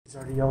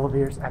These are the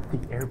elevators at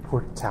the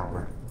airport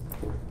tower.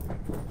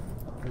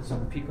 This is on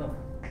the peak up.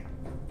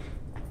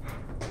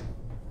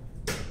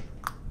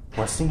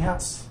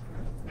 Westinghouse?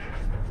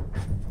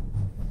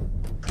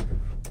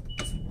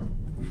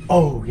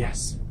 Oh,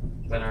 yes.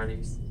 What are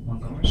these?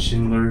 Montgomery?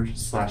 Schindler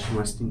 /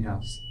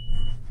 Westinghouse.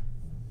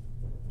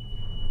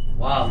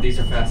 Wow, these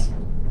are fast.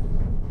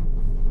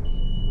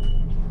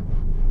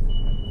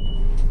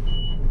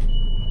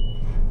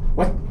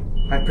 What?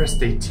 I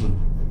pressed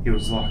 18. It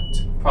was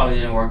locked. Probably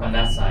didn't work on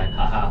that side,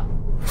 haha.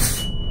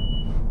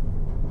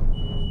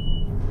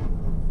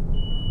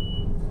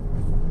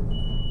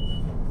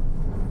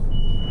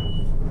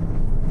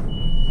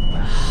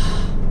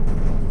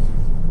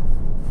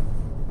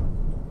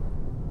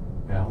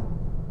 Bell?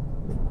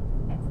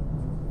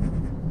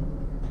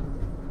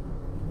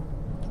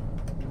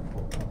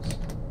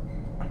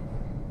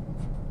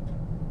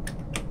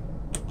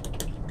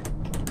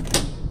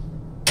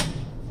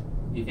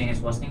 You think it's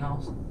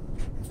Westinghouse?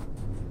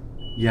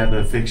 Yeah,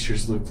 the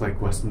fixtures look like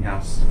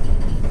Westinghouse,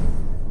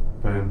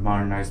 but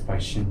modernized by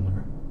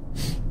Schindler.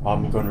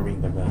 I'm gonna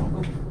ring the bell.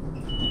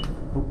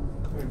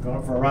 We're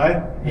going for a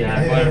ride? Yeah,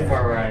 I'm going for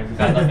a ride. We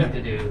got nothing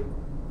to do.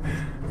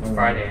 It's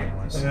Friday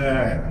anyways.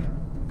 Yeah.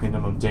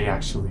 Minimum day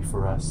actually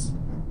for us.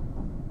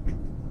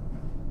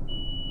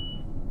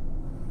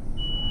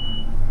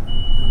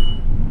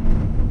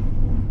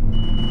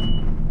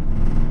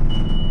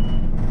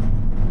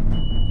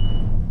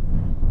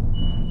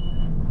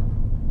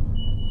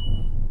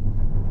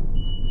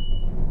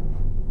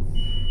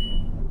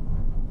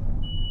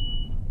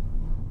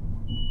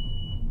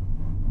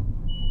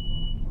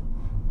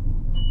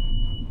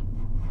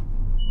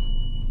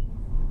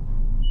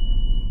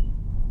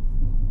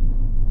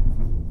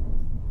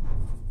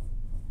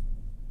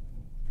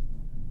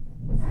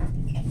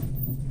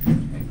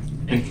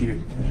 Thank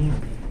you.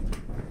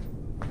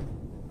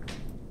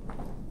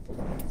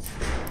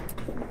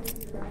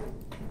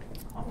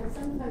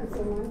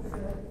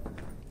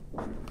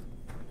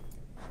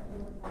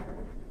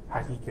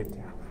 How do you get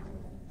down?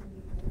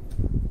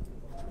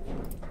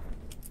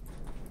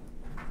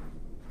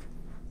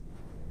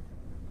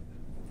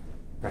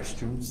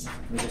 Restrooms?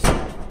 We just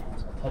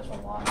touch a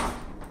lot.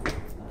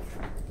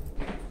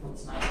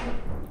 It's not good.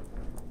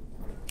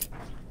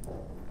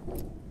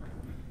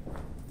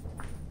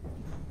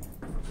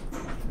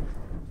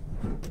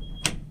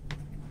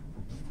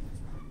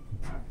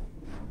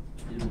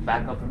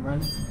 Back up and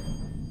run.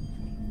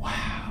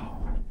 Wow.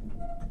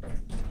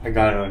 I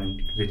got it on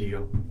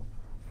video.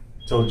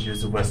 Told you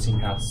it's a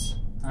Westinghouse.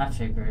 I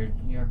figured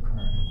you're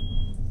correct.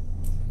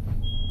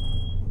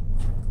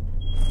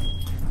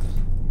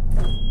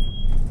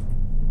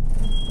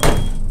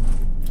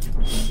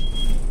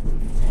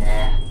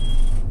 Yeah.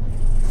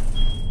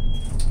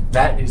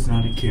 That is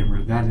not a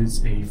camera. That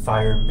is a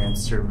fireman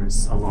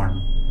service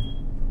alarm.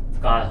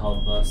 God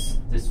help us.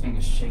 This thing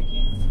is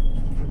shaking.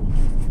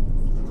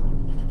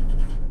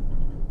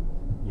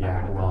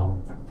 Yeah,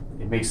 well,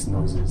 it makes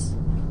noises.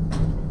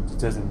 It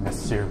doesn't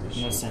necessarily I'm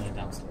gonna shake. send it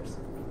downstairs.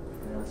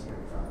 Let's hear it.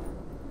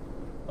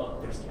 Oh,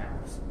 there's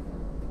cameras.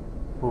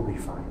 We'll be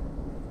fine.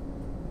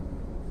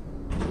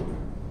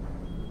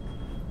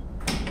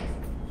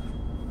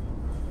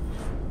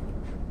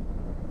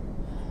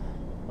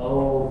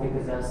 Oh,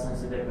 because that's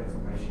sensitive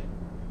information.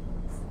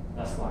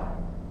 That's why.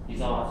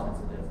 These all are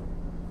sensitive.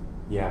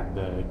 Yeah,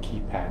 the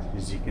keypad,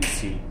 as you can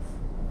see.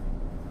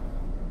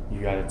 You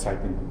gotta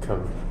type in the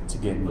code to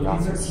get in the But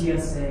office. these are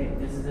TSA.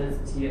 This is a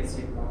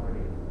TSA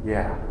property.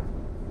 Yeah.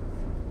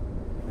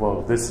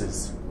 Well, this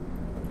is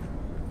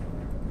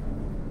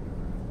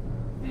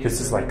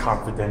like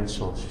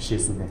confidential,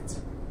 isn't it?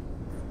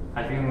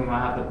 I think we might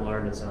have to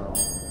blur this out.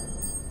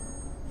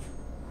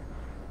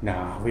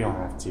 Nah, we don't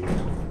have to.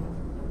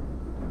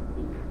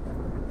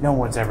 No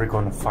one's ever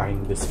going to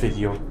find this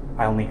video.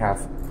 I only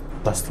have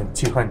less than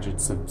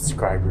 200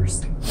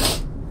 subscribers.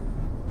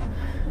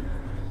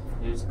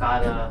 You just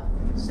gotta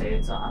say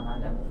it's an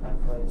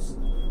unidentified place.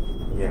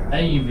 Yeah.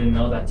 I didn't even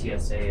know that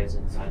TSA is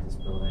inside this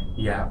building.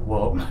 Yeah,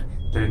 well,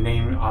 the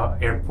name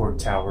airport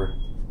tower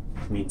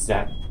means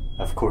that,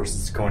 of course,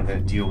 it's going to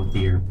deal with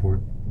the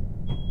airport.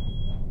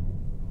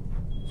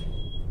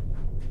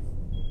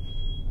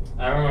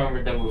 I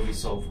remember the movie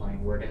Soul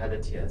Plane where they had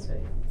the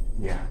TSA.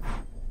 Yeah.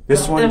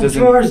 This one Them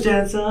doesn't. drawers,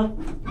 Jansa.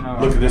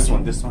 Look at this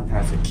one. This one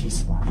has a key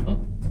slot. Oh,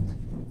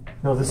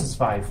 No, this is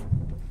 5.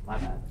 my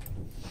bad.